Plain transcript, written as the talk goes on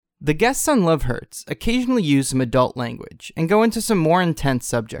The guests on Love Hurts occasionally use some adult language and go into some more intense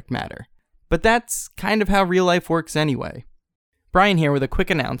subject matter. But that's kind of how real life works anyway. Brian here with a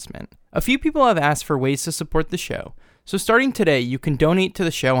quick announcement. A few people have asked for ways to support the show, so starting today you can donate to the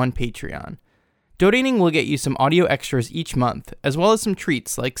show on Patreon. Donating will get you some audio extras each month, as well as some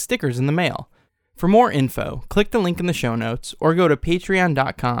treats like stickers in the mail. For more info, click the link in the show notes or go to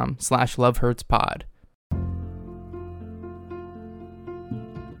patreon.com/lovehurtspod.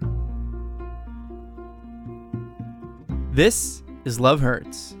 This is Love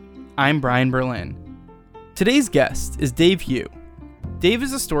Hurts. I'm Brian Berlin. Today's guest is Dave Hugh. Dave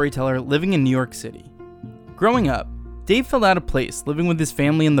is a storyteller living in New York City. Growing up, Dave filled out a place living with his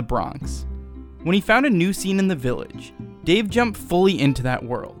family in the Bronx. When he found a new scene in the Village, Dave jumped fully into that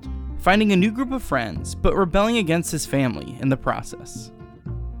world, finding a new group of friends, but rebelling against his family in the process.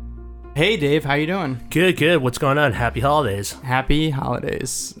 Hey Dave, how you doing? Good. What's going on? Happy holidays. Happy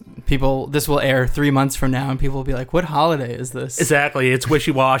holidays. This will air 3 months from now, and people will be like, what holiday is this? Exactly. It's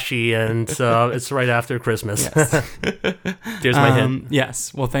wishy-washy, and it's right after Christmas. Yes. There's my hint.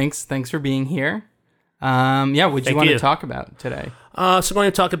 Yes. Well, thanks for being here. What do you want to talk about today? So I'm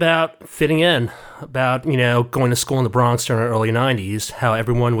going to talk about fitting in, about, going to school in the Bronx during the early 90s, how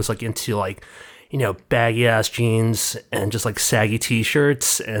everyone was into baggy-ass jeans and just saggy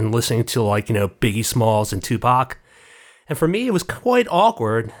t-shirts and listening to Biggie Smalls and Tupac. And for me, it was quite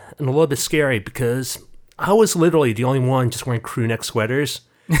awkward and a little bit scary because I was literally the only one just wearing crew neck sweaters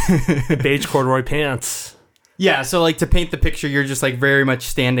and beige corduroy pants. Yeah, so to paint the picture, you're just very much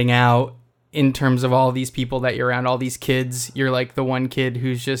standing out in terms of all these people that you're around, all these kids. You're the one kid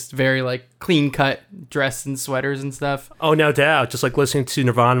who's just very clean cut, dressed in sweaters and stuff. Oh, no doubt. Just listening to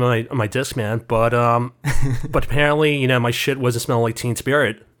Nirvana on my Discman. But but apparently, my shit wasn't smelling like Teen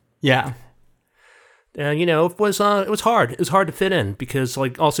Spirit. Yeah. And, it was hard. It was hard to fit in because,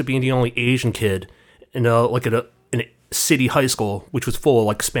 also being the only Asian kid in a city high school, which was full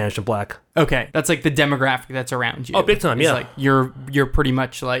of, Spanish and black. Okay. That's, the demographic that's around you. Oh, big time, yeah. You're pretty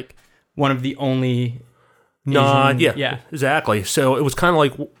much, one of the only Asian... Yeah, exactly. So it was kind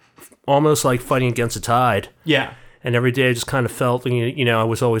of almost like fighting against the tide. Yeah. And every day I just kind of felt, I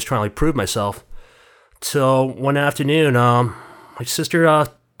was always trying to prove myself. So one afternoon, my sister...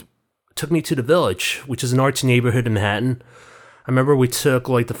 took me to the Village, which is an artsy neighborhood in Manhattan. I remember we took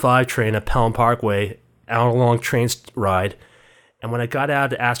the 5 train at Pelham Parkway, out a long train ride, and when I got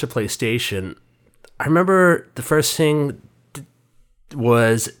out at Astor Place Station, I remember the first thing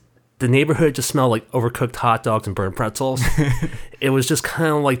was the neighborhood just smelled like overcooked hot dogs and burnt pretzels. It was just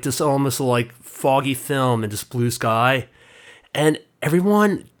kind of this almost foggy film and this blue sky, and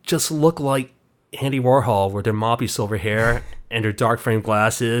everyone just looked like Andy Warhol with their moppy silver hair and their dark frame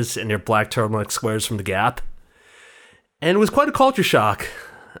glasses and their black turtleneck squares from the Gap. And it was quite a culture shock.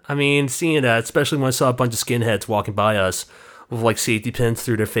 I mean, seeing that, especially when I saw a bunch of skinheads walking by us with safety pins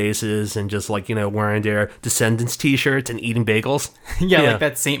through their faces and just wearing their Descendants t-shirts and eating bagels. Yeah,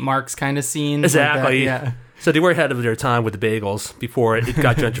 that St. Mark's kind of scene. Exactly. Yeah. So they were ahead of their time with the bagels before it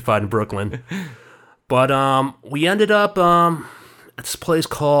got gentrified in Brooklyn. But we ended up at this place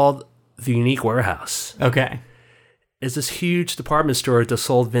called The Unique Warehouse. Okay. It's this huge department store that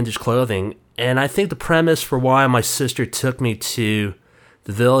sold vintage clothing. And I think the premise for why my sister took me to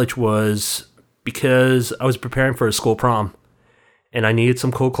the Village was because I was preparing for a school prom. And I needed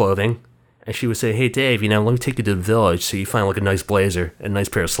some cool clothing. And she would say, hey, Dave, let me take you to the Village so you find a nice blazer and a nice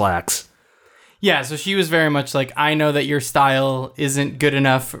pair of slacks. Yeah, so she was very much I know that your style isn't good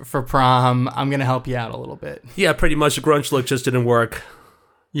enough for prom. I'm going to help you out a little bit. Yeah, pretty much the grunge look just didn't work.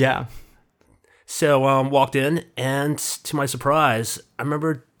 Yeah. So walked in, and to my surprise, I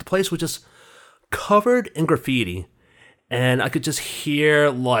remember the place was just covered in graffiti. And I could just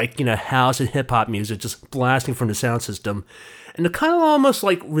hear, house and hip-hop music just blasting from the sound system. And it kind of almost,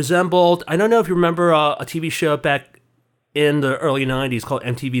 resembled... I don't know if you remember a TV show back in the early 90s called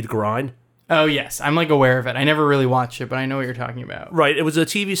MTV The Grind. Oh, yes. I'm, aware of it. I never really watched it, but I know what you're talking about. Right. It was a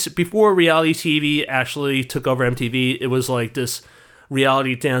TV... Before reality TV actually took over MTV, it was, this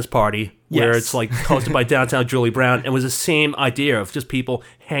reality dance party where it's hosted by downtown Julie Brown. It was the same idea of just people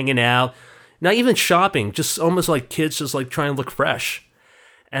hanging out, not even shopping, just almost kids just trying to look fresh.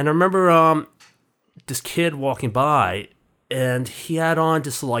 And I remember this kid walking by, and he had on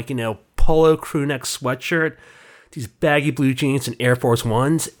this polo crew neck sweatshirt, these baggy blue jeans and Air Force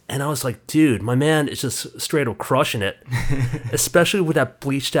Ones, and I was like, dude, my man is just straight up crushing it, especially with that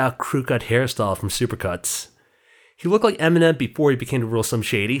bleached out crew cut hairstyle from Supercuts. He looked like Eminem before he became the real Slim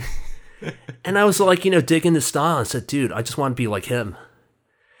Shady. And I was digging his style and said, dude, I just want to be like him.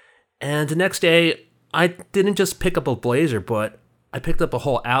 And the next day, I didn't just pick up a blazer, but I picked up a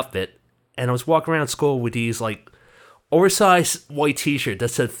whole outfit, and I was walking around school with these like oversized white t-shirt that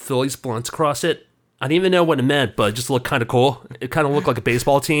said Phillies Blunts across it. I didn't even know what it meant, but it just looked kind of cool. It kind of looked like a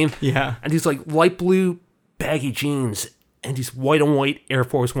baseball team. Yeah. And these like light blue baggy jeans and these white on white Air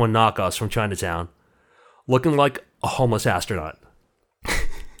Force One knockoffs from Chinatown, looking like a homeless astronaut.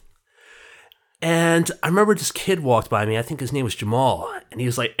 And I remember this kid walked by me. I think his name was Jamal. And he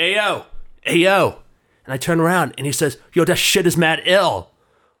was like, "Hey, yo. Hey, yo." And I turned around and he says, "Yo, that shit is mad ill.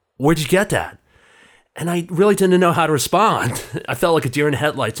 Where'd you get that?" And I really didn't know how to respond. I felt like a deer in the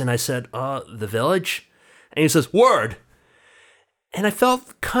headlights. And I said, "The Village?" And he says, "Word." And I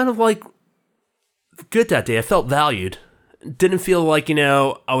felt kind of like good that day. I felt valued. Didn't feel like,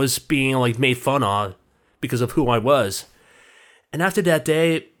 I was being like made fun of because of who I was. And after that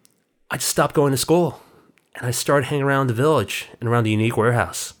day, I just stopped going to school, and I started hanging around the Village and around the Unique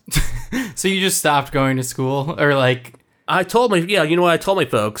Warehouse. So you just stopped going to school, or like? I told my I told my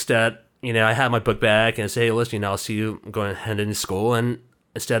folks that I had my book bag, and I said, "Hey, listen, I'll see you. I'm going to head into school." And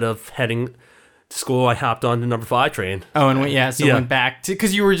instead of heading to school, I hopped on the number 5 train. Oh, and went back to,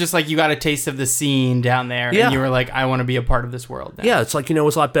 because you were just like, you got a taste of the scene down there, and you were like, I want to be a part of this world now. Yeah, it's like, it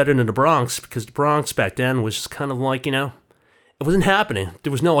was a lot better than the Bronx, because the Bronx back then was just kind of like, it wasn't happening.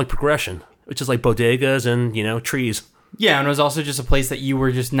 There was no like progression. It was just like bodegas and, trees. Yeah, and it was also just a place that you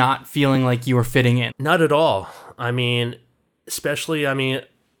were just not feeling like you were fitting in. Not at all. Especially,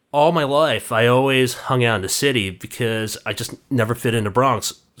 all my life, I always hung out in the city because I just never fit in the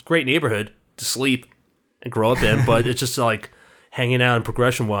Bronx. It's a great neighborhood to sleep and grow up in, but it's just like hanging out and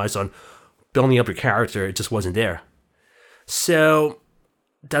progression-wise on building up your character, it just wasn't there. So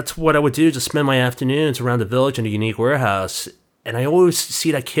that's what I would do, just spend my afternoons around the Village in a Unique Warehouse. And I always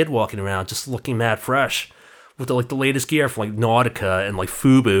see that kid walking around just looking mad fresh with the latest gear from like Nautica and like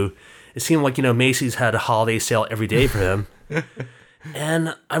FUBU. It seemed like, Macy's had a holiday sale every day for him.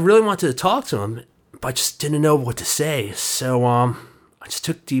 And I really wanted to talk to him, but I just didn't know what to say. So I just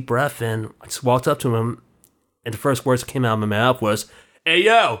took a deep breath and I just walked up to him. And the first words that came out of my mouth was, "Hey,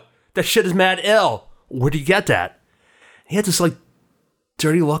 yo, that shit is mad ill. Where'd you get that?" He had this like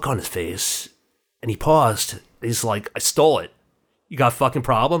dirty look on his face. And he paused. He's like, "I stole it. You got a fucking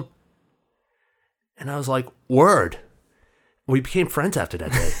problem?" And I was like, "Word." We became friends after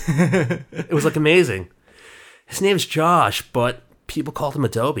that day. It was like amazing. His name's Josh, but people called him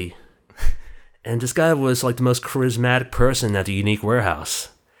Adobe. And this guy was like the most charismatic person at the Unique Warehouse.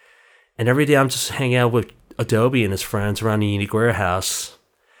 And every day I'm just hanging out with Adobe and his friends around the Unique Warehouse.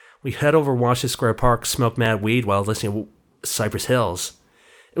 We head over Washington Square Park, smoke mad weed while listening to Cypress Hills.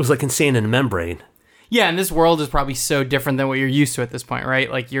 It was like insane in the membrane. Yeah, and this world is probably so different than what you're used to at this point, right?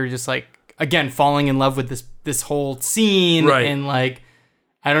 Like, you're just like, again, falling in love with this whole scene, right? And like,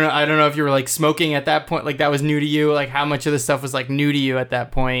 I don't know if you were like smoking at that point, like that was new to you, like how much of this stuff was like new to you at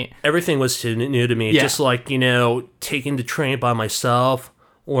that point? Everything was new to me. Yeah. Just like, taking the train by myself,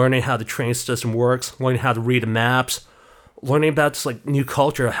 learning how the train system works, learning how to read the maps, learning about this like new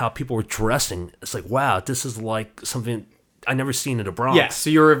culture, how people were dressing. It's like, wow, this is like something I never seen in the Bronx. Yeah, so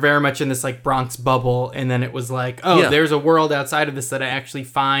you were very much in this like Bronx bubble, and then it was like, oh, there's a world outside of this that I actually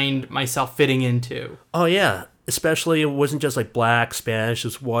find myself fitting into. Oh yeah, especially it wasn't just like black, Spanish, it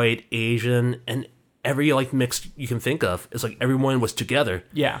was white, Asian, and every like mix you can think of. It's like everyone was together.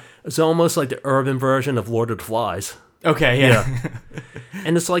 Yeah, it's almost like the urban version of Lord of the Flies. Okay, yeah.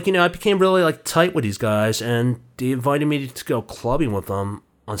 And it's like, I became really like tight with these guys, and they invited me to go clubbing with them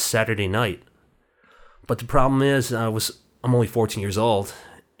on Saturday night. But the problem is, I'm only 14 years old,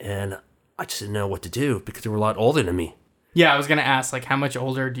 and I just didn't know what to do because they were a lot older than me. Yeah, I was going to ask, like, how much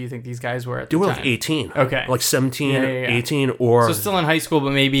older do you think these guys were at the time? They were like 18. Okay. Like 17, 18, or... So still in high school,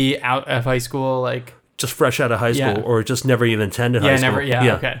 but maybe out of high school, like... Just fresh out of high school, or just never even attended high school.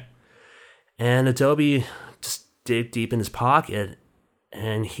 Okay. And Adobe just dig deep in his pocket,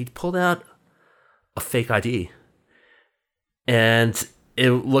 and he pulled out a fake ID. And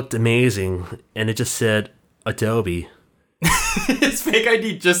it looked amazing, and it just said, Adobe. His fake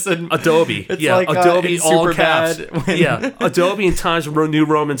ID just said Adobe. It's yeah, like, Adobe all caps. Yeah, Adobe in Times New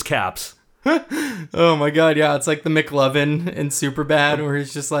Roman's caps. Oh my god, yeah, it's like the McLovin in Superbad, where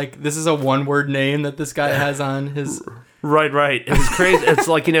he's just like, this is a one-word name that this guy has on his... Right. It was crazy. It's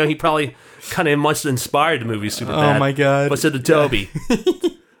like, he probably kind of must have inspired the movie Superbad. Oh my god. But it said Adobe.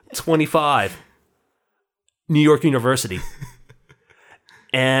 25. New York University.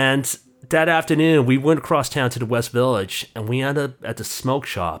 And that afternoon, we went across town to the West Village, and we ended up at the smoke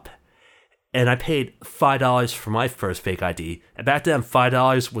shop. And I paid $5 for my first fake ID. And back then,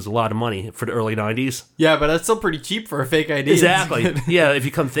 $5 was a lot of money for the early 90s. Yeah, but that's still pretty cheap for a fake ID. Exactly. Yeah, if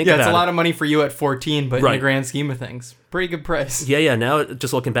you come think about it. Yeah, it's a lot of money for you at 14, but in Right. the grand scheme of things, pretty good price. Yeah. Now,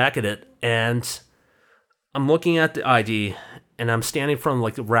 just looking back at it, and I'm looking at the ID, and I'm standing from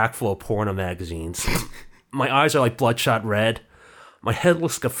like a rack full of porno magazines. My eyes are like bloodshot red. My head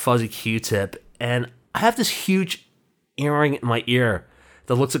looks like a fuzzy Q-tip, and I have this huge earring in my ear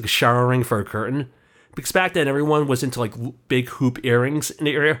that looks like a shower ring for a curtain. Because back then, everyone was into like big hoop earrings in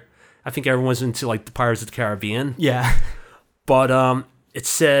the ear. I think everyone was into like the Pirates of the Caribbean. Yeah. But it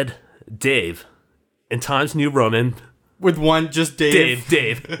said Dave in Times New Roman. With one, just Dave.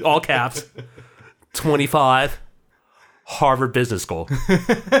 Dave, all caps. 25, Harvard Business School.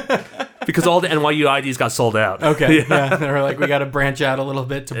 Because all the NYU IDs got sold out. Okay, yeah. They were like, we got to branch out a little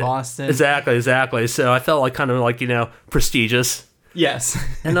bit to Boston. Exactly. So I felt like kind of like, prestigious. Yes.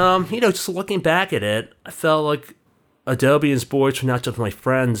 And, just looking back at it, I felt like Adobe and Sports were not just my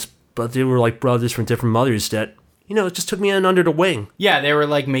friends, but they were like brothers from different mothers that, it just took me in under the wing. Yeah, they were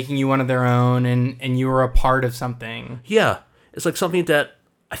like making you one of their own, and you were a part of something. Yeah. It's like something that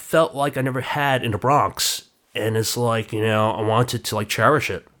I felt like I never had in the Bronx. And it's like, I wanted to like cherish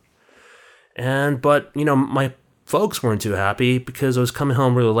it. But my folks weren't too happy because I was coming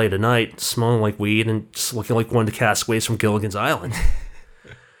home really late at night, smelling like weed and just looking like one of the castaways from Gilligan's Island.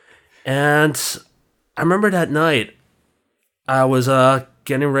 And I remember that night, I was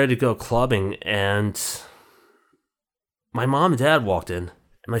getting ready to go clubbing, and my mom and dad walked in,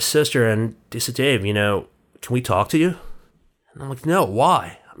 and my sister, and they said, Dave, can we talk to you? And I'm like, no,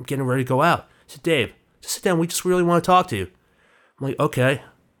 why? I'm getting ready to go out. I said, Dave, just sit down. We just really want to talk to you. I'm like, okay.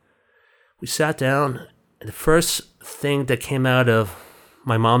 We sat down, and the first thing that came out of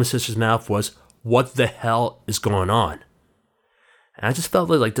my mom and sister's mouth was, what the hell is going on? And I just felt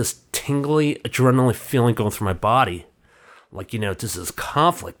like this tingly adrenaline feeling going through my body. Like, this is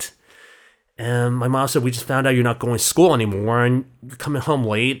conflict. And my mom said, we just found out you're not going to school anymore, and you're coming home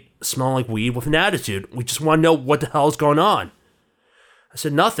late, smelling like weed with an attitude. We just want to know what the hell is going on. I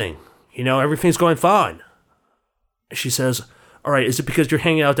said, nothing. Everything's going fine. And she says, all right, is it because you're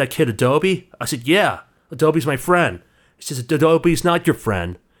hanging out with that kid Adobe? I said, yeah, Adobe's my friend. She says, Adobe's not your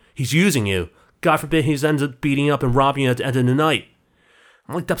friend. He's using you. God forbid he ends up beating you up and robbing you at the end of the night.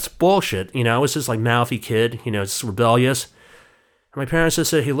 I'm like, that's bullshit. I was just like mouthy kid, just rebellious. And my parents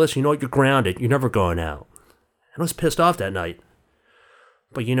just said, hey, listen, you know what? You're grounded. You're never going out. And I was pissed off that night.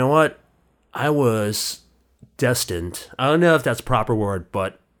 But you know what? I was destined. I don't know if that's a proper word,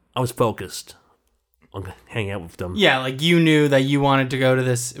 but I was focused on hanging out with them. Yeah, like you knew that you wanted to go to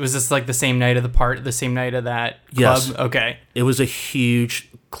this. Was this like the same night of the same night of that club? Yes. Okay. It was a huge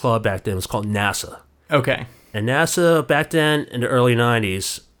club back then. It was called NASA. Okay. And NASA back then in the early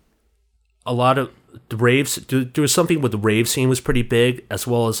 90s, a lot of the raves, there was something with the rave scene was pretty big, as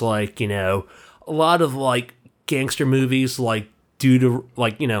well as like, a lot of like gangster movies like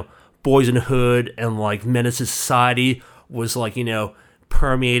Boys in the Hood and like Menace to Society was like,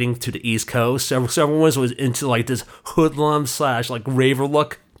 permeating to the East Coast. So everyone was into like this hoodlum / like raver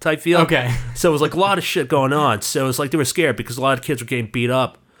look type feel. Okay. So it was like a lot of shit going on. So it's like they were scared because a lot of kids were getting beat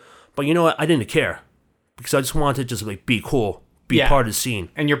up. But you know what? I didn't care because I just wanted to just like be cool, be part of the scene.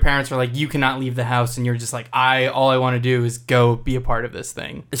 And your parents were like, you cannot leave the house, and you're just like, all I want to do is go be a part of this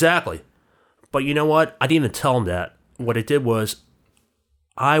thing. Exactly. But you know what? I didn't even tell them that. What I did was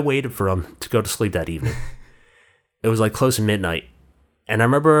I waited for them to go to sleep that evening. It was like close to midnight. And I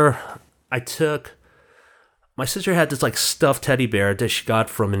remember my sister had this like stuffed teddy bear that she got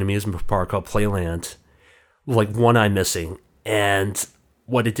from an amusement park called Playland, with like one eye missing. And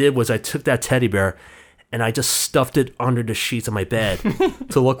what it did was I took that teddy bear and I just stuffed it under the sheets of my bed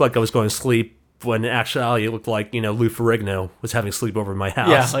to look like I was going to sleep, when in actuality it looked like, Lou Ferrigno was having sleepover in my house.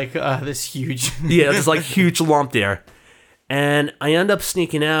 Yeah, like this huge... Yeah, this like huge lump there. And I end up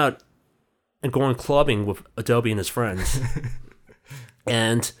sneaking out and going clubbing with Adobe and his friends.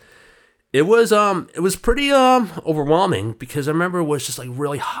 And it was pretty overwhelming because I remember it was just like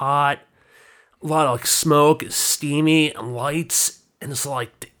really hot, a lot of like smoke, steamy, and lights, and it's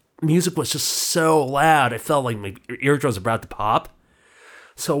like the music was just so loud. I felt like my eardrums were about to pop.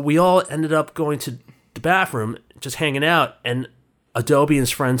 So we all ended up going to the bathroom, just hanging out, and Adobe and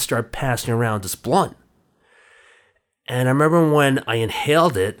his friends started passing around this blunt. And I remember when I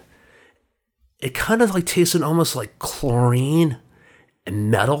inhaled it, it kind of like tasted almost like chlorine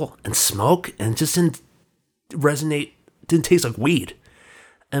and metal and smoke, and just didn't taste like weed.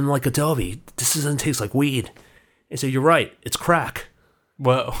 And I'm like, Adobe, this doesn't taste like weed. He said, you're right, it's crack.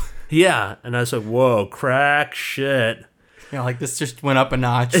 Whoa. Yeah. And I was like, whoa, crack shit. Like this just went up a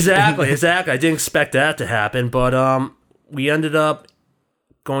notch. Exactly. I didn't expect that to happen, but we ended up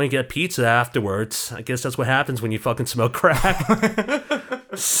going to get pizza afterwards. I guess that's what happens when you fucking smoke crack.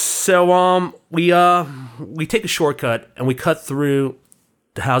 So we take a shortcut and we cut through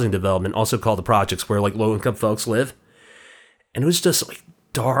the housing development, also called the projects, where like low income folks live. And it was just like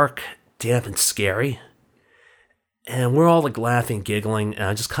dark, damp, and scary. And we're all like laughing, giggling, and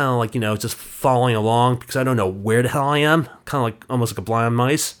I just kind of like, just following along because I don't know where the hell I am. Kind of like almost like a blind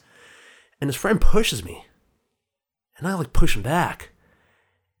mice. And his friend pushes me. And I like push him back.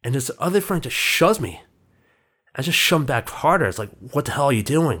 And this other friend just shoves me. I just shove him back harder. It's like, what the hell are you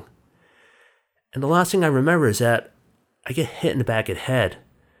doing? And the last thing I remember is that I get hit in the back of the head.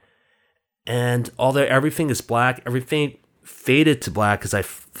 And although everything is black, everything faded to black as I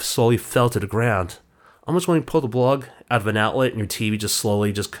slowly fell to the ground. Almost when you pull the plug out of an outlet and your TV just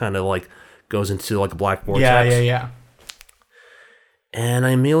slowly just kind of like goes into like a black vortex. Yeah. And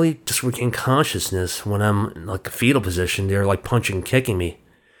I immediately just regain consciousness when I'm in like a fetal position. They're like punching and kicking me.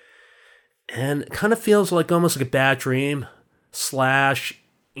 And it kind of feels like almost like a bad dream /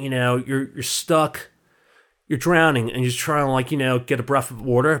 you're stuck, you're drowning and you're trying to like, get a breath of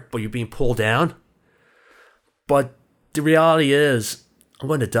water, but you're being pulled down. But the reality is I'm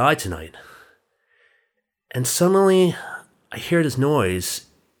going to die tonight. And suddenly, I hear this noise,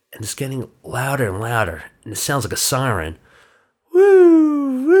 and it's getting louder and louder, and it sounds like a siren.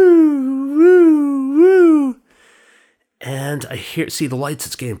 Woo, woo, woo, woo. And I see the lights,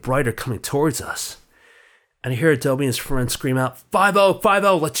 it's getting brighter coming towards us. And I hear Adobe and his friend scream out, 5-0,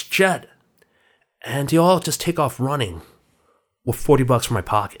 5-0, let's jet. And they all just take off running with $40 from my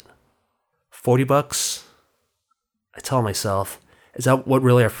pocket. $40? I tell myself, is that what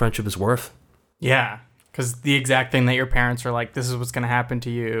really our friendship is worth? Yeah. Because the exact thing that your parents are like, this is what's going to happen to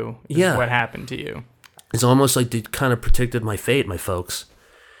you. This is what happened to you. It's almost like they kind of predicted my fate, my folks.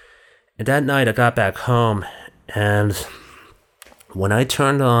 And that night I got back home, and when I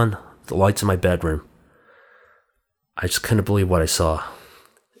turned on the lights in my bedroom, I just couldn't believe what I saw.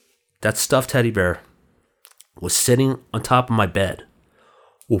 That stuffed teddy bear was sitting on top of my bed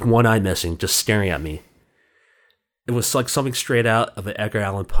with one eye missing, just staring at me. It was like something straight out of an Edgar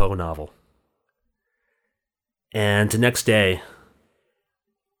Allan Poe novel. And the next day,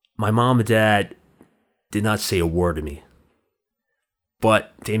 my mom and dad did not say a word to me.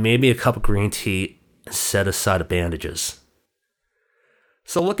 But they made me a cup of green tea and set aside the bandages.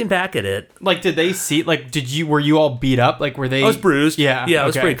 So looking back at it... Like, did they see... Like, were you all beat up? Like, were they... I was bruised. Yeah, I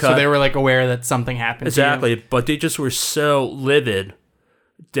was pretty cut. So they were, like, aware that something happened Exactly, to you? but they just were so livid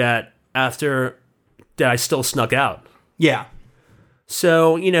that that I still snuck out. Yeah.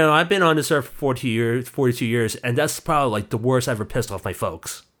 So, I've been on this earth for 42 years, and that's probably like the worst I ever pissed off my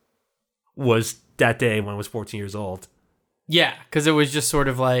folks. Was that day when I was 14 years old. Yeah, because it was just sort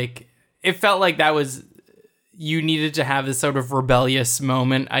of like, it felt like that was, you needed to have this sort of rebellious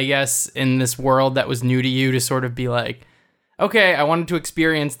moment, I guess, in this world that was new to you to sort of be like, okay, I wanted to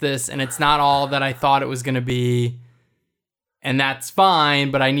experience this, and it's not all that I thought it was going to be, and that's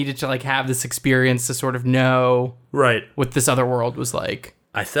fine, but I needed to like have this experience to sort of know what this other world was like.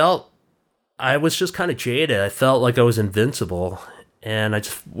 I was just kind of jaded. I felt like I was invincible, and I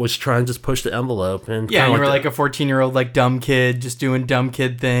just was trying to just push the envelope. And yeah, you were like a 14-year-old like dumb kid, just doing dumb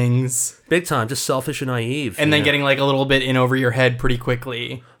kid things. Big time, just selfish and naive. And then getting like a little bit in over your head pretty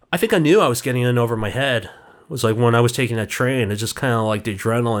quickly. I think I knew I was getting in over my head. It was like when I was taking that train, it's just kind of like the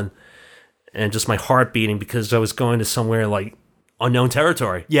adrenaline and just my heart beating because I was going to somewhere like unknown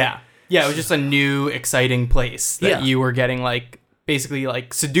territory. Yeah. Yeah, it was just a new, exciting place that you were getting like basically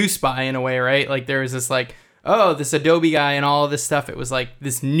like seduced by in a way, right? Like there was this like, oh, this Adobe guy and all of this stuff. It was like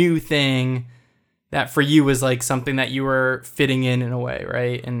this new thing that for you was like something that you were fitting in a way,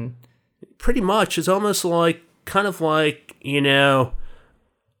 right? And pretty much, it's almost like kind of like, a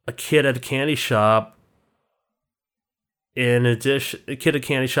kid at a candy shop. A kid at a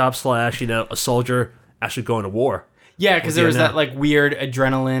candy shop / a soldier actually going to war. Yeah, because there was that like weird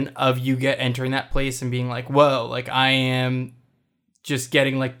adrenaline of you entering that place and being like, whoa, like I am just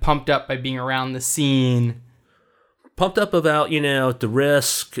getting like pumped up by being around the scene. Pumped up about, the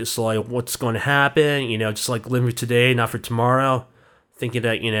risk. It's like what's going to happen, just like living for today, not for tomorrow. Thinking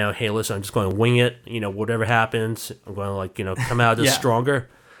that, hey, listen, I'm just going to wing it. Whatever happens, I'm going to like, come out of this stronger.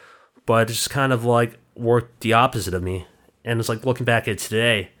 But it's just kind of like worked the opposite of me. And it's like looking back at it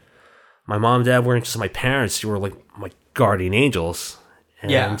today, my mom and dad weren't just my parents. They were like my guardian angels.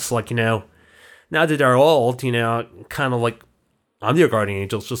 And it's like, now that they're old, kind of like I'm their guardian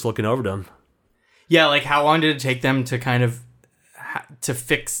angels just looking over them. Yeah, like how long did it take them to kind of to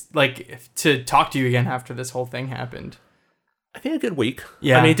fix, like to talk to you again after this whole thing happened? I think a good week.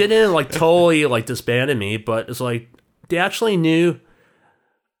 Yeah. I mean, it didn't like totally like disbanded me, but it's like they actually knew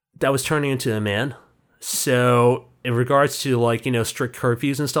that I was turning into a man. So in regards to like, strict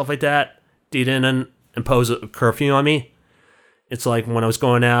curfews and stuff like that, they didn't impose a curfew on me. It's like when I was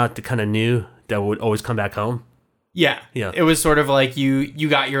going out, they kind of knew that I would always come back home. Yeah. Yeah. It was sort of like you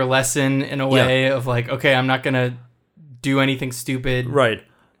got your lesson in a way of like, okay, I'm not going to do anything stupid. Right.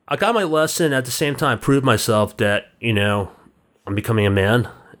 I got my lesson at the same time, proved myself that, I'm becoming a man.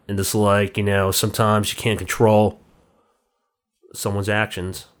 And it's like, sometimes you can't control someone's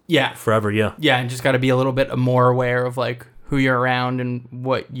actions. Yeah. Forever, yeah. Yeah, and just got to be a little bit more aware of like who you're around and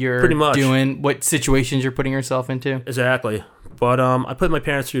what you're Pretty much. doing, what situations you're putting yourself into. Exactly. But I put my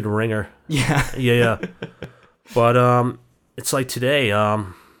parents through the ringer. Yeah. Yeah. But it's like today,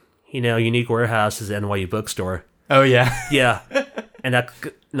 Unique Warehouse is NYU bookstore. Oh, yeah. Yeah. And that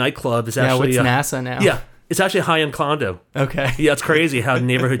nightclub is Yeah, actually... what's NASA now? Yeah. It's actually a high-end condo. Okay. Yeah, it's crazy how the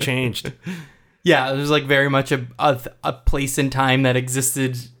neighborhood changed. Yeah, it was like very much a place and time that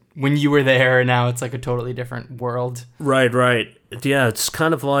existed when you were there, and now it's like a totally different world. Right. Yeah, it's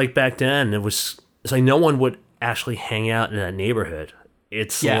kind of like back then, it's like no one would actually hang out in that neighborhood.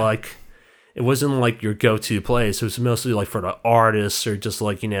 It's like, it wasn't like your go-to place. It was mostly like for the artists or just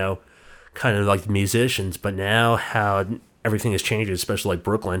like, kind of like the musicians. But now how everything has changed, especially like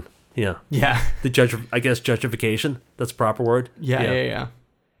Brooklyn. Yeah. Yeah. Gentrification. That's the proper word. Yeah.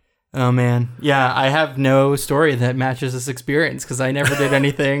 Oh, man. Yeah, I have no story that matches this experience because I never did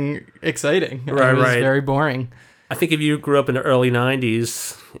anything exciting. It was very boring. I think if you grew up in the early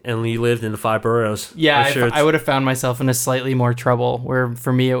 90s and you lived in the 5 boroughs. Yeah, I would have found myself in a slightly more trouble where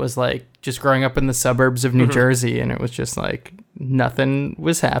for me it was like just growing up in the suburbs of New Jersey and it was just like nothing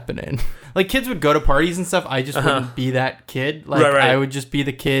was happening. Like kids would go to parties and stuff. I just wouldn't be that kid. Like I would just be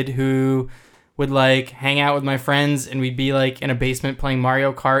the kid who would like hang out with my friends and we'd be like in a basement playing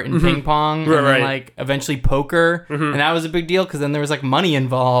Mario Kart and ping pong and then like eventually poker. And that was a big deal because then there was like money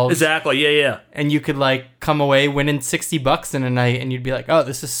involved. Exactly. Yeah. And you could like come away winning $60 in a night and you'd be like, oh,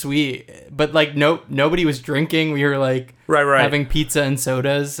 this is sweet. But like nobody was drinking. We were like having pizza and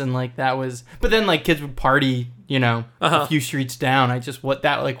sodas and like that was, but then like kids would party, a few streets down.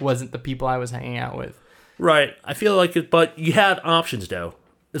 That like wasn't the people I was hanging out with. Right. I feel like it, but you had options though.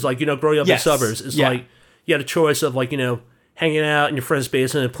 It's like, growing up in the suburbs, it's like you had a choice of like, hanging out in your friend's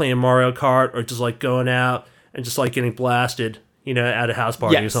basement and playing Mario Kart or just like going out and just like getting blasted, at a house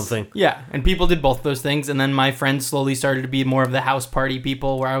party or something. Yeah. And people did both those things. And then my friends slowly started to be more of the house party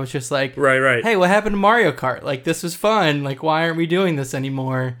people where I was just like, right. Hey, what happened to Mario Kart? Like, this was fun. Like, why aren't we doing this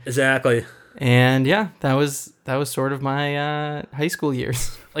anymore? Exactly. And yeah, that was sort of my high school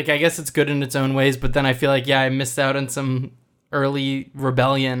years. Like, I guess it's good in its own ways, but then I feel like, I missed out on some early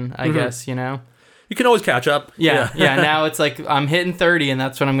rebellion, I guess, You can always catch up. Yeah. Now it's like I'm hitting 30 and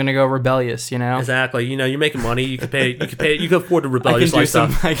that's when I'm going to go rebellious, Exactly. You're making money. You can afford a rebellious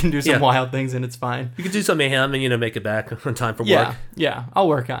lifestyle. I can do some wild things and it's fine. You can do some mayhem and, make it back on time for work. Yeah. I'll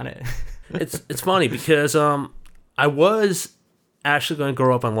work on it. It's funny because I was actually going to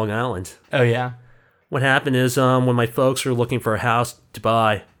grow up on Long Island. Oh, yeah. What happened is when my folks were looking for a house to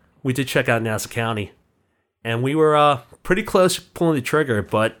buy, we did check out Nassau County. And we were pretty close to pulling the trigger,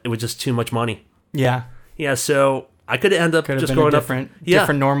 but it was just too much money. Yeah. Yeah, so I could end up just growing up...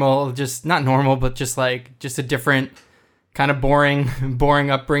 different normal, just not normal, but just a different kind of boring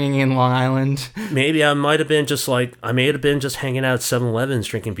upbringing in Long Island. Maybe I might have been just hanging out at 7-Elevens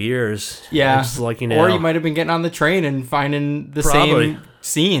drinking beers. Yeah. Just like, Or you might have been getting on the train and finding the same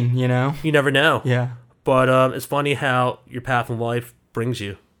scene, You never know. Yeah. But it's funny how your path in life brings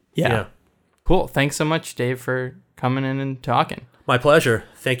you. Yeah. Cool. Thanks so much, Dave, for coming in and talking. My pleasure.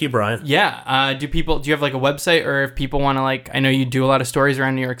 Thank you, Brian. Yeah. Do you have like a website, or if people want to I know you do a lot of stories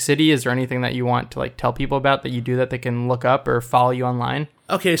around New York City. Is there anything that you want to tell people about that you do that they can look up or follow you online?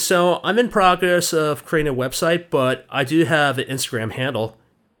 Okay. So I'm in progress of creating a website, but I do have an Instagram handle.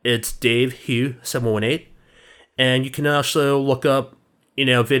 It's DaveHugh718. And you can also look up,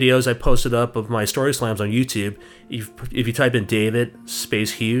 videos I posted up of my story slams on YouTube. If you type in David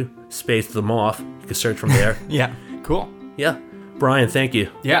space Hugh space the Moth, you can search from there. Yeah, cool. Yeah, Brian, thank you.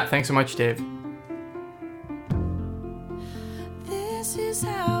 Yeah, thanks so much, Dave. This is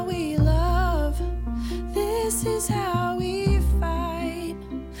how we love. This is how we fight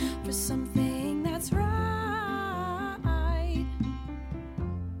for something that's right.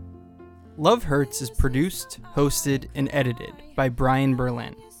 Love Hurts is produced, hosted, and edited by Brian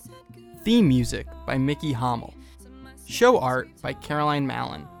Berlin. Theme music by Mickey Hommel. Show art by Caroline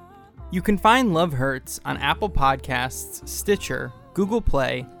Mallon. You can find Love Hurts on Apple Podcasts, Stitcher, Google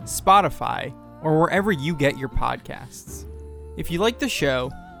Play, Spotify, or wherever you get your podcasts. If you like the show,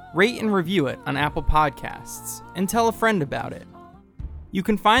 rate and review it on Apple Podcasts, and tell a friend about it. You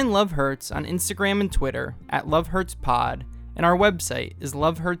can find Love Hurts on Instagram and Twitter at LoveHurtsPod, and our website is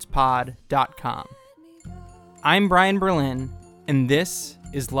lovehurtspod.com. I'm Brian Berlin, and this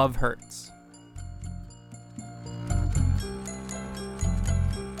is Love Hurts.